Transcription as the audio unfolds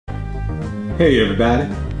Hey everybody,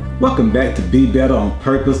 welcome back to Be Better on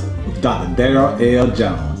Purpose with Dr. Darryl L.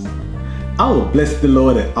 Jones. I will bless the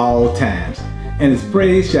Lord at all times, and His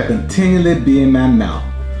praise shall continually be in my mouth.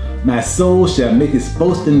 My soul shall make its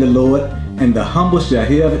boast in the Lord, and the humble shall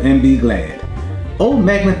hear of it and be glad. Oh,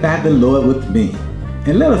 magnify the Lord with me,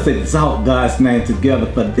 and let us exalt God's name together,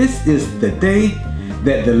 for this is the day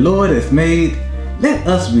that the Lord has made. Let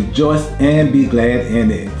us rejoice and be glad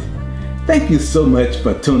in it. Thank you so much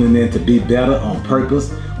for tuning in to Be Better on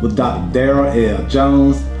Purpose with Dr. Darryl L.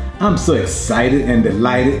 Jones. I'm so excited and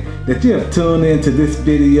delighted that you have tuned into this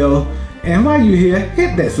video. And while you're here,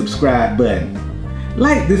 hit that subscribe button.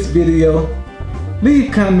 Like this video,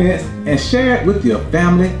 leave comments, and share it with your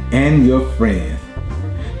family and your friends.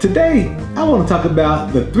 Today, I want to talk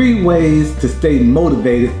about the 3 ways to stay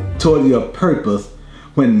motivated toward your purpose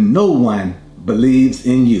when no one believes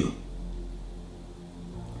in you.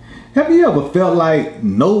 Have you ever felt like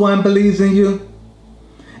no one believes in you?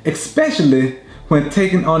 Especially when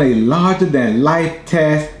taking on a larger than life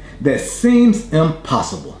task that seems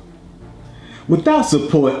impossible. Without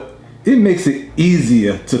support, it makes it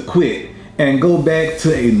easier to quit and go back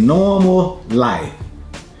to a normal life.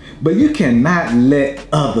 But you cannot let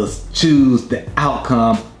others choose the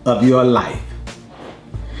outcome of your life.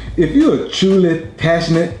 If you are truly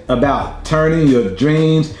passionate about turning your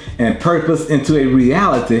dreams and purpose into a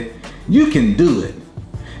reality, you can do it,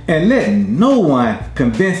 and let no one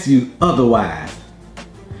convince you otherwise.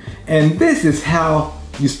 And this is how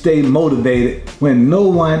you stay motivated when no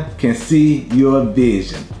one can see your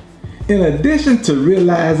vision. In addition to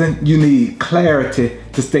realizing you need clarity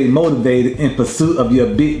to stay motivated in pursuit of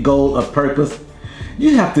your big goal of purpose,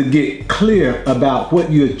 you have to get clear about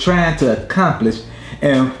what you're trying to accomplish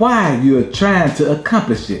and why you're trying to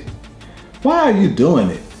accomplish it. Why are you doing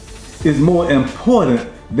it is more important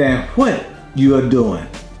than what you are doing.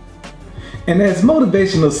 And as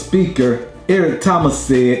motivational speaker Eric Thomas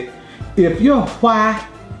said, if your why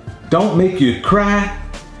don't make you cry,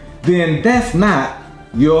 then that's not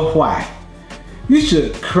your why. You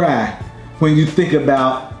should cry when you think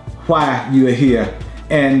about why you're here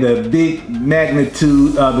and the big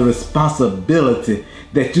magnitude of the responsibility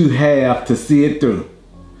that you have to see it through.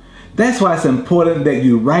 That's why it's important that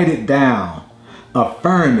you write it down,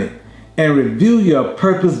 affirm it, and review your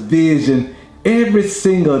purpose vision every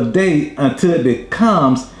single day until it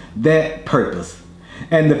becomes that purpose.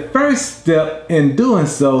 And the first step in doing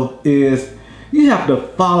so is you have to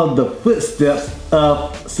follow the footsteps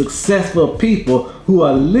of successful people who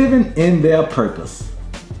are living in their purpose.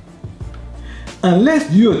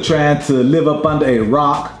 Unless you're trying to live up under a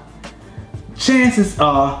rock, chances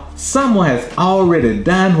are someone has already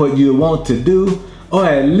done what you want to do, or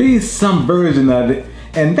at least some version of it.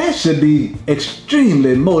 And that should be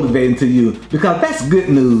extremely motivating to you, because that's good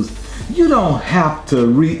news. You don't have to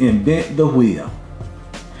reinvent the wheel.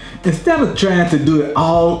 Instead of trying to do it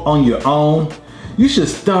all on your own, you should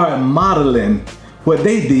start modeling what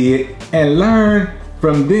they did and learn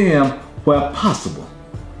from them where possible.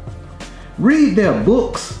 Read their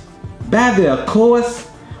books, buy their course,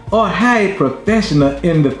 or hire a professional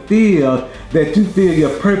in the field that you feel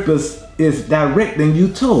your purpose is directing you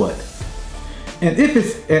toward. And if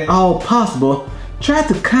it's at all possible, try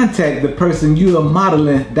to contact the person you are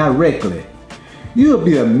modeling directly. You'll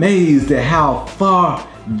be amazed at how far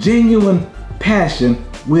genuine passion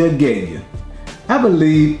will get you. I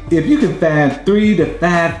believe if you can find 3 to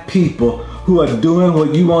 5 people who are doing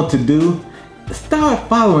what you want to do, start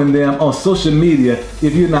following them on social media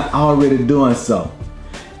if you're not already doing so.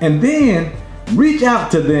 And then reach out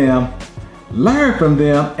to them, learn from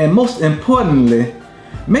them, and most importantly,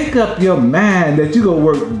 make up your mind that you're gonna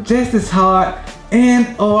work just as hard and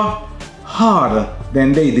or harder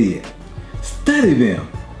than they did. Study them,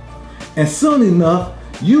 and soon enough,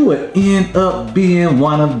 you will end up being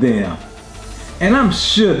one of them. And I'm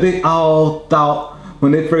sure they all thought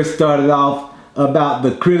when they first started off about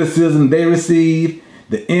the criticism they received,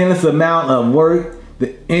 the endless amount of work,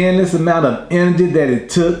 the endless amount of energy that it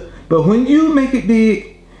took. But when you make it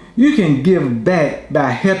big, you can give back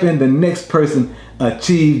by helping the next person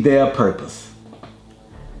achieve their purpose.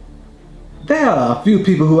 There are a few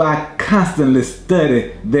people who I constantly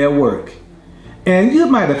study their work. And you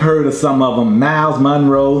might have heard of some of them: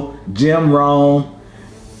 Mylesmunroe, Jimrohn,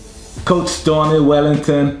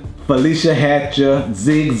 coachstormywellington, feliciahatcher,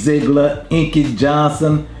 zigziglar,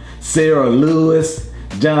 inkyjohnson, sarahlewis,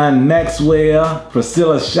 johngordon,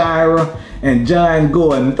 priscillashirer, and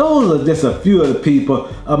johngordon. Those are just a few of the people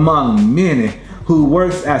among many whose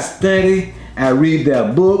works I study. I read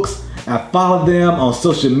their books. I follow them on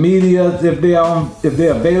social media if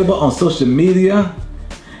they're available on social media.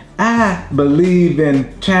 I believe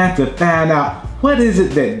in trying to find out what is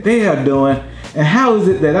it that they are doing and how is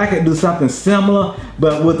it that I can do something similar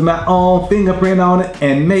but with my own fingerprint on it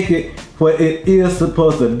and make it what it is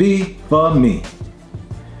supposed to be for me.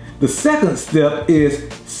 The second step is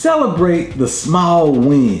celebrate the small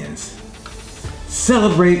wins.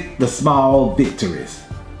 Celebrate the small victories.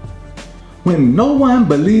 When no one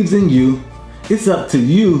believes in you, it's up to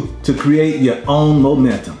you to create your own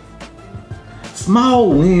momentum. Small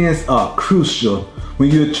wins are crucial when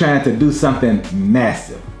you're trying to do something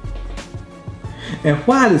massive. And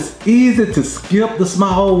while it's easy to skip the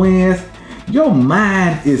small wins, your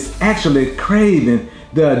mind is actually craving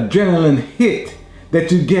the adrenaline hit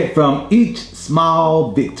that you get from each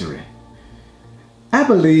small victory. I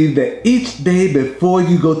believe that each day before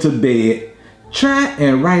you go to bed, try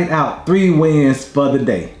and write out 3 wins for the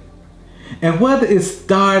day. And whether it's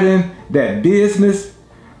starting that business,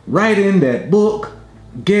 writing that book,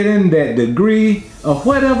 getting that degree, or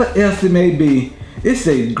whatever else it may be, it's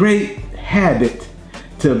a great habit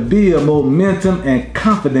to build momentum and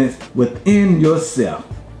confidence within yourself.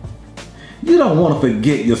 You don't want to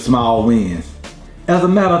forget your small wins. As a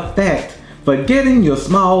matter of fact, forgetting your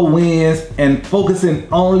small wins and focusing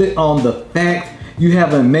only on the fact you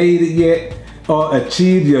haven't made it yet or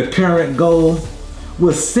achieved your current goal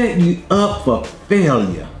will set you up for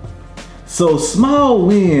failure. So small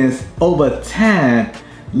wins over time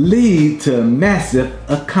lead to massive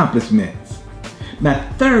accomplishments. My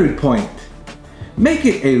third point, make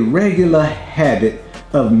it a regular habit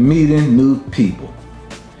of meeting new people.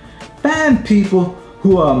 Find people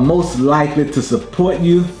who are most likely to support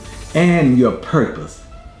you and your purpose.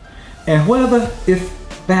 And whether it's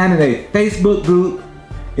finding a Facebook group,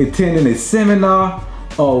 attending a seminar,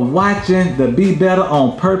 or watching the Be Better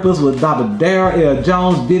on Purpose with Dr. Darryl L.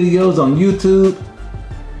 Jones videos on YouTube.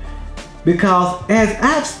 Because as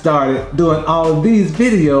I've started doing all of these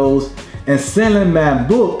videos and selling my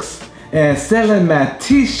books and selling my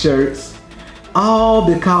t-shirts,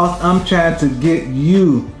 all because I'm trying to get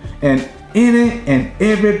you and any and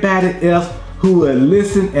everybody else who will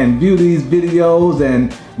listen and view these videos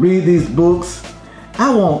and read these books,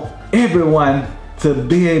 I want everyone to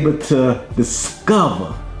be able to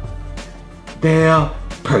discover their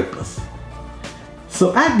purpose.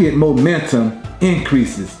 So I get momentum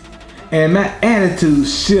increases and my attitude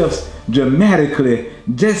shifts dramatically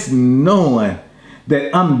just knowing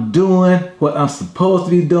that I'm doing what I'm supposed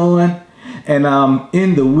to be doing and I'm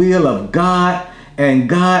in the will of God and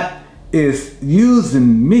God is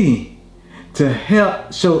using me to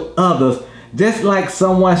help show others, just like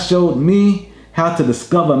someone showed me how to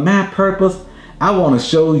discover my purpose. I want to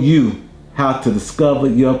show you how to discover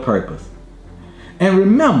your purpose. And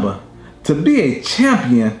remember, to be a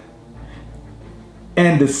champion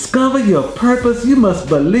and discover your purpose, you must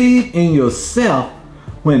believe in yourself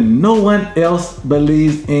when no one else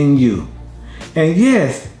believes in you. And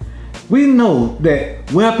yes, we know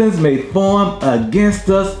that weapons may form against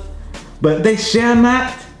us, but they shall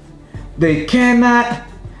not, they cannot,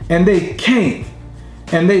 and they can't,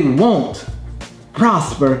 and they won't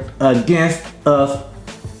prosper against us,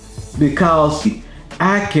 because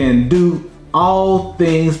I can do all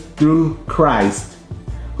things through Christ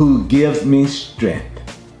who gives me strength.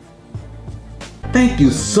 Thank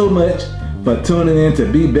you so much for tuning in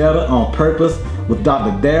to Be Better on Purpose with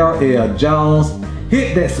Dr. Darryl L. Jones.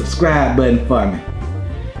 Hit that subscribe button for me.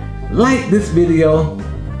 Like this video,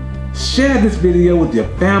 share this video with your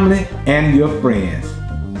family and your friends.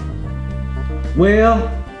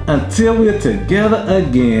 Well, until we're together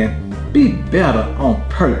again, be better on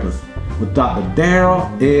purpose with Dr.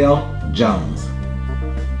 Darryl L. Jones.